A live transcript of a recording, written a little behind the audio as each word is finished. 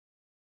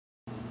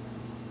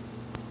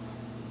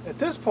At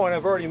this point,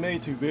 I've already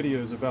made 2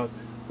 videos about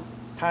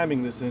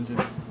timing this engine,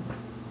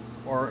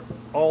 or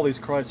all these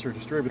Chrysler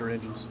Distributor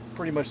engines.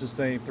 Pretty much the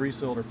same,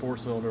 3-cylinder,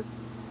 4-cylinder.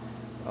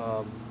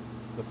 Um,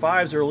 the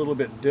 5s are a little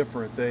bit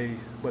different,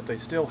 but they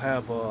still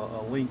have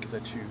a link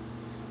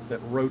that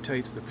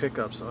rotates the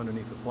pickups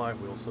underneath the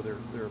flywheel, so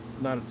they're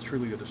not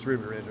truly a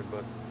distributor engine,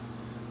 but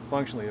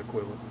functionally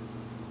equivalent.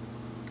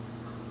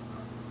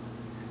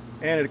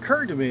 And it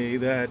occurred to me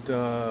that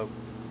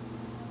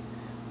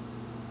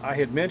I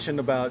had mentioned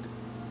about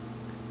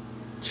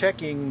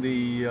checking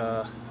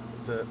the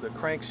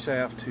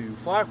crankshaft to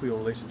flywheel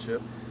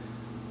relationship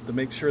to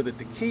make sure that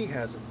the key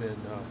hasn't been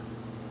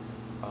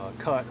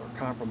cut or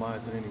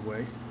compromised in any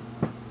way.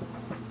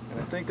 And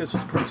I think this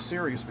is pretty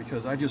serious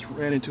because I just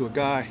ran into a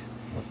guy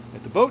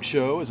at the boat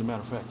show, as a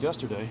matter of fact,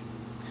 yesterday,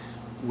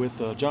 with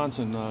a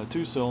Johnson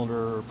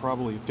 2-cylinder,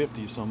 probably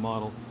 50 some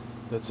model,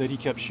 that said he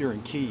kept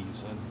shearing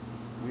keys, and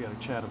we had a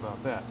chat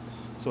about that.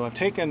 So I've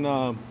taken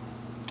the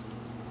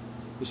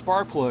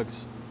spark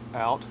plugs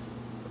out,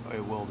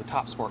 well, the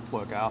top spark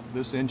plug out.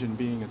 This engine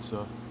being its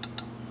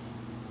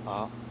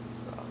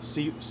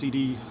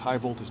CD high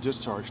voltage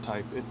discharge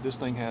type, this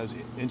thing has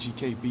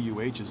NGK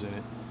BUHs in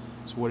it.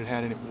 So what it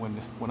had in it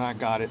when I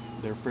got it,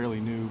 they're fairly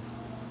new.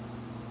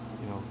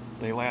 You know,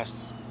 they last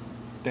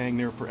dang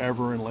near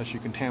forever unless you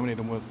contaminate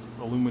them with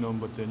aluminum,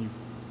 but then you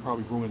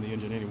probably ruin the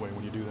engine anyway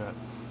when you do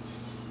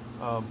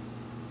that.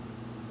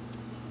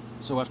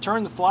 So I've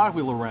turned the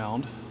flywheel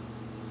around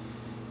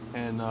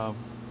and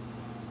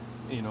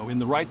you know, in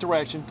the right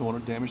direction. Don't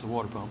want to damage the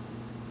water pump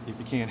if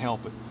you can't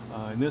help it.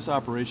 In this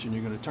operation,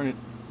 you're going to turn it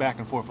back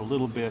and forth a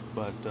little bit,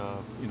 but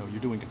you know,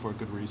 you're doing it for a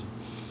good reason.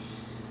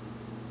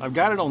 I've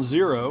got it on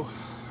 0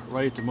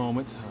 right at the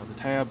moment. The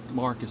tab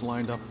mark is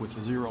lined up with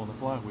the 0 on the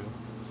flywheel.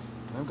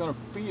 And I'm going to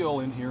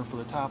feel in here for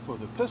the top of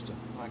the piston.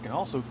 I can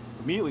also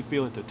immediately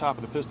feel that the top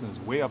of the piston is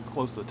way up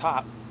close to the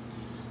top,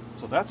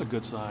 so that's a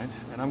good sign.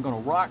 And I'm going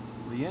to rock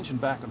the engine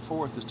back and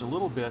forth just a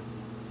little bit,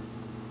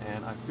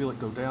 and I feel it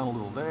go down a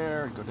little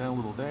there, go down a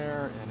little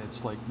there, and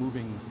it's like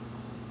moving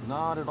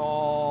not at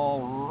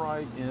all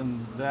right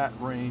in that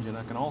range. And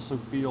I can also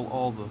feel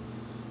all the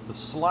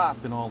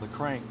slop in all the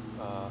crank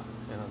and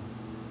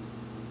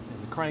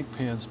the crank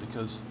pins,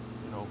 because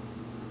you know,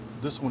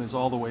 this one is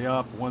all the way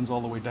up, one's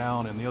all the way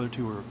down, and the other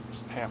two are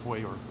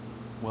halfway, or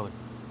well, the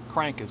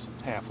crank is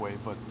halfway,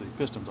 but the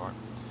pistons aren't.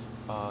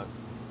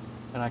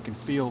 And I can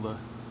feel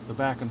the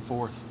back and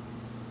forth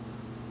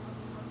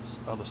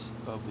of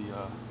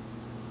the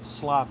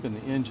slop in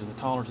the engine,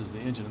 the tolerances of the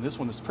engine, and this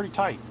one is pretty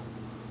tight.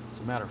 As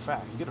a matter of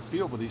fact, you get a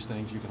feel for these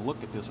things, you can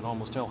look at this and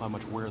almost tell how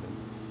much wear they,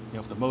 you know,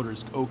 if the motor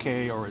is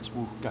okay or it's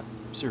got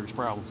serious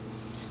problems.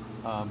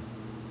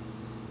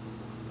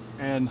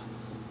 And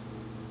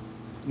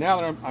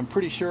now that I'm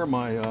pretty sure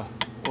well,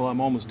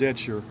 I'm almost dead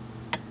sure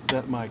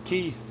that my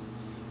key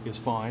is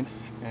fine,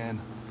 and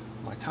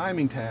my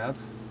timing tab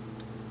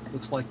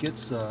looks like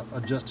it's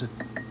adjusted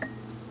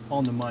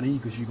on the money,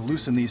 because you can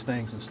loosen these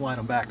things and slide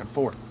them back and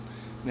forth.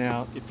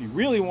 Now, if you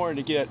really wanted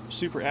to get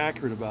super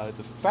accurate about it,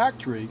 the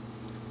factory,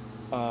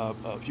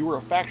 if you were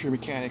a factory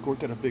mechanic,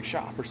 worked at a big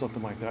shop or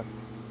something like that,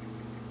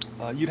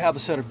 you'd have a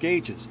set of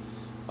gauges.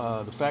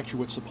 The factory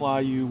would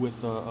supply you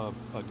with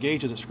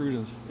gauges that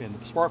screwed in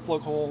the spark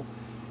plug hole,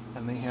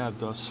 and they had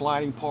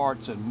sliding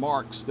parts and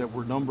marks that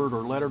were numbered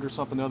or lettered or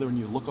something or other, and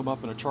you look them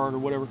up in a chart or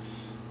whatever.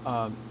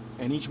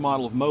 And each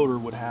model of motor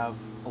would have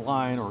a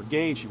line or a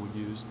gauge you would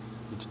use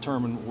to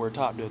determine where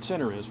top dead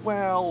center is.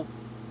 Well,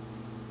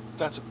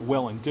 that's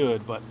well and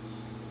good, but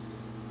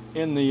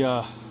in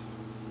the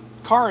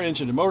car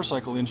engine and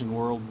motorcycle engine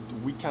world,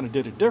 we kind of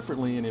did it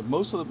differently, and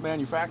most of the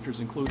manufacturers,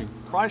 including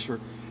Chrysler,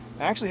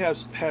 actually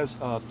has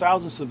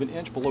thousandths of an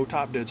inch below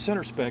top dead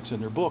center specs in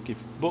their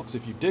books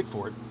if you dig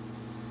for it,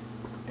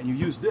 and you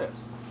use this.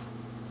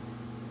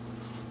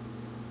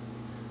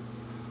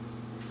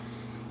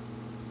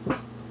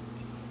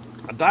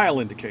 A dial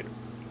indicator.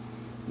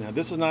 Now,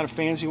 this is not a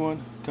fancy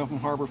one. Come from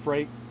Harbor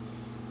Freight.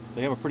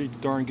 They have a pretty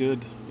darn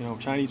good, you know,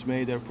 Chinese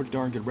made. They have a pretty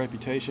darn good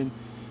reputation.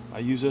 I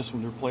use this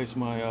one to replace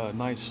my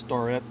nice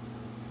Starette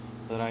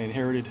that I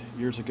inherited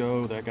years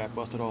ago that got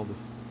busted all the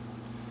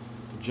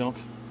junk.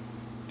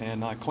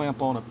 And I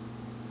clamp on a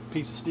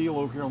piece of steel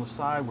over here on the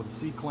side with a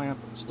C-clamp,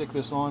 stick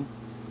this on,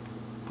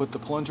 put the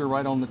plunger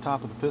right on the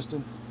top of the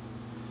piston,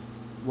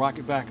 rock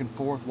it back and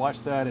forth,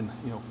 watch that, and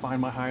you know, find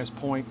my highest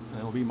point, and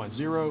it'll be my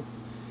 0.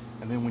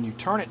 And then when you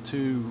turn it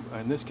to,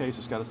 in this case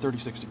it's got a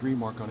 36-degree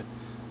mark on it,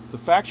 the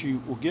factory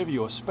will give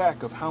you a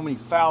spec of how many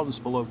thousandths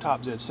below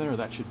top dead center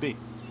that should be.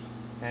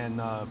 And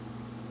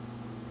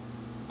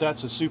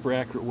that's a super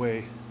accurate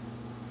way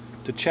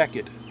to check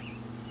it.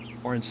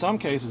 Or in some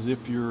cases,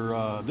 if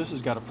you're, this has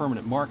got a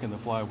permanent mark in the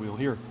flywheel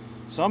here.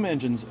 Some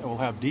engines will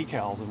have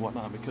decals and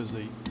whatnot because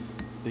the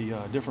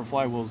different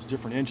flywheels,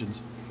 different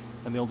engines,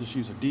 and they'll just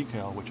use a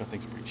decal, which I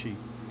think is pretty cheap.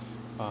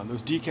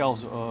 Those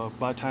decals,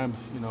 by the time,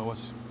 you know,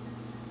 us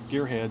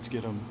gearheads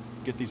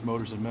get these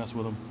motors and mess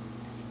with them,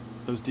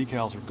 those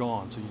decals are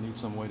gone, so you need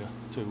some way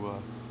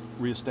to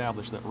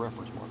reestablish that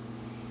reference mark.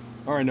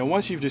 All right, now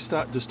once you've just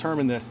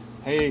determined that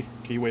hey,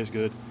 keyway is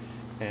good,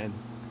 and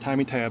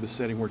timing tab is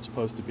setting where it's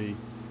supposed to be,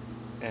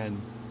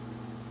 and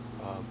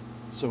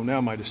so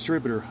now my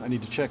distributor, I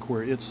need to check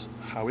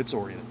how it's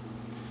oriented.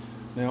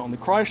 Now on the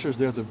Chryslers,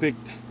 there's a big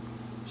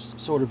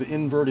sort of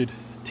inverted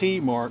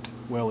T mark.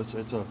 Well, it's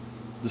a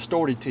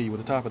distorted T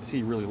with the top of the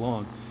T really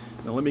long.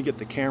 Now let me get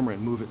the camera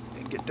and move it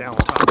and get down on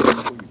top of it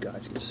so you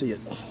guys can see it.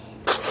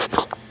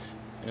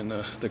 And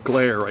the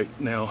glare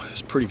right now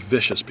is pretty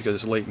vicious because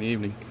it's late in the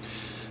evening.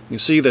 You can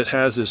see that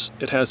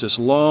it has this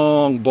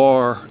long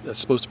bar that's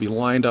supposed to be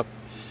lined up,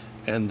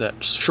 and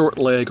that short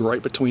leg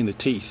right between the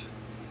teeth.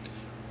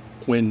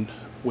 When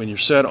you're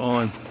set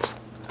on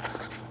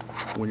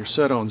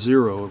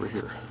 0 over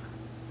here.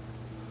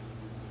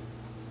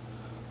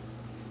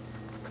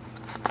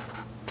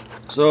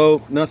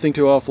 So nothing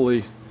too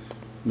awfully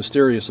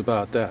mysterious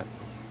about that.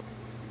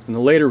 In the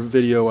later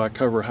video, I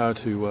cover how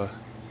to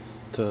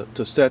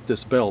set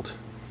this belt.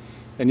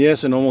 And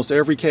yes, in almost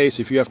every case,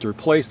 if you have to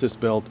replace this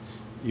belt,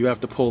 you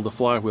have to pull the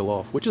flywheel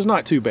off, which is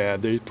not too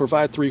bad. They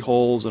provide 3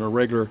 holes, and a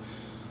regular,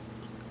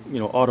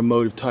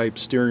 automotive type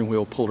steering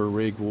wheel puller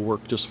rig will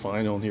work just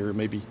fine on here.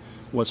 Maybe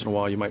once in a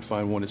while you might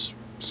find one that's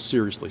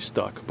seriously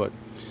stuck, but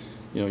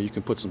you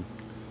can put some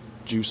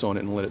juice on it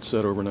and let it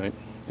set overnight,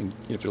 and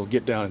if it'll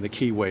get down in the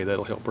keyway,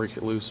 that'll help break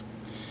it loose.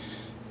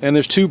 And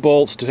there's 2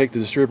 bolts to take the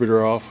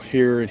distributor off,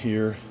 here and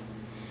here,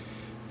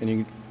 and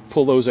you can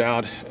pull those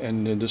out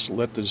and then just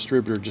let the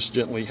distributor just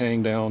gently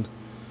hang down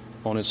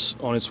on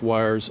its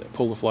wires,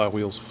 pull the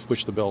flywheels,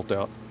 push the belt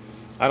out.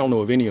 I don't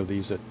know of any of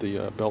these that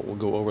the belt will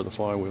go over the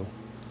flywheel.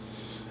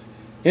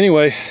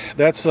 Anyway,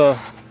 that's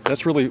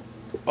really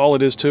all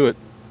it is to it.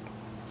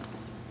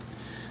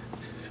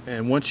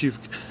 And once you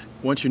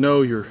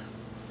know your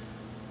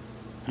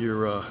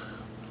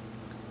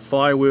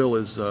flywheel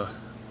is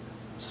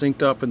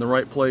synced up in the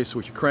right place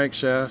with your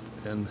crankshaft,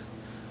 and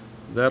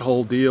that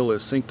whole deal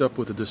is synced up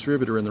with the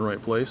distributor in the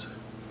right place,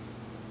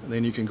 and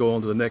then you can go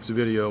on to the next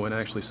video and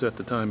actually set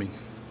the timing.